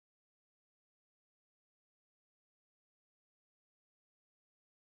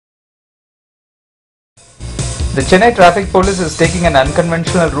The Chennai Traffic Police is taking an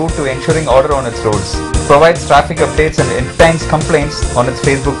unconventional route to ensuring order on its roads, provides traffic updates and entertains complaints on its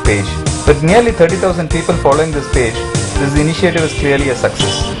Facebook page. With nearly 30,000 people following this page, this initiative is clearly a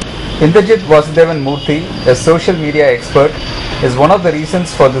success. Indrajit Vasudevan Murthy, a social media expert, is one of the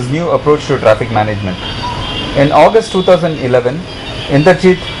reasons for this new approach to traffic management. In August 2011,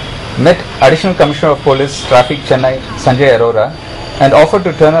 Indrajit met Additional Commissioner of Police Traffic Chennai Sanjay Arora and offered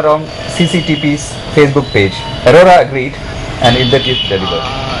to turn around CCTP's Facebook page. Arora agreed and Indrajit delivered.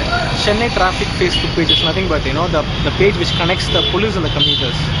 Chennai traffic Facebook page is nothing but the page which connects the police and the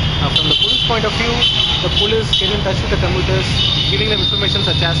commuters. From the police point of view, the police get in touch with the commuters, giving them information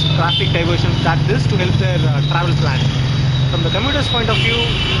such as traffic diversions, to help their travel plan. From the commuter's point of view,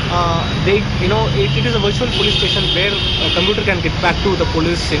 it is a virtual police station where a commuter can get back to the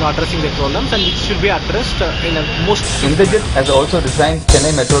police, addressing their problems, and it should be addressed in a most. Indrajit has also designed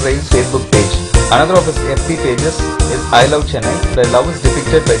Chennai Metro Rail's Facebook page. Another of his FB pages is I Love Chennai, where love is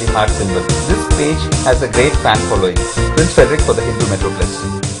depicted by the heart symbol. This page has a great fan following. Prince Frederick for the Hindu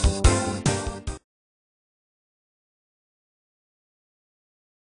Metropolis.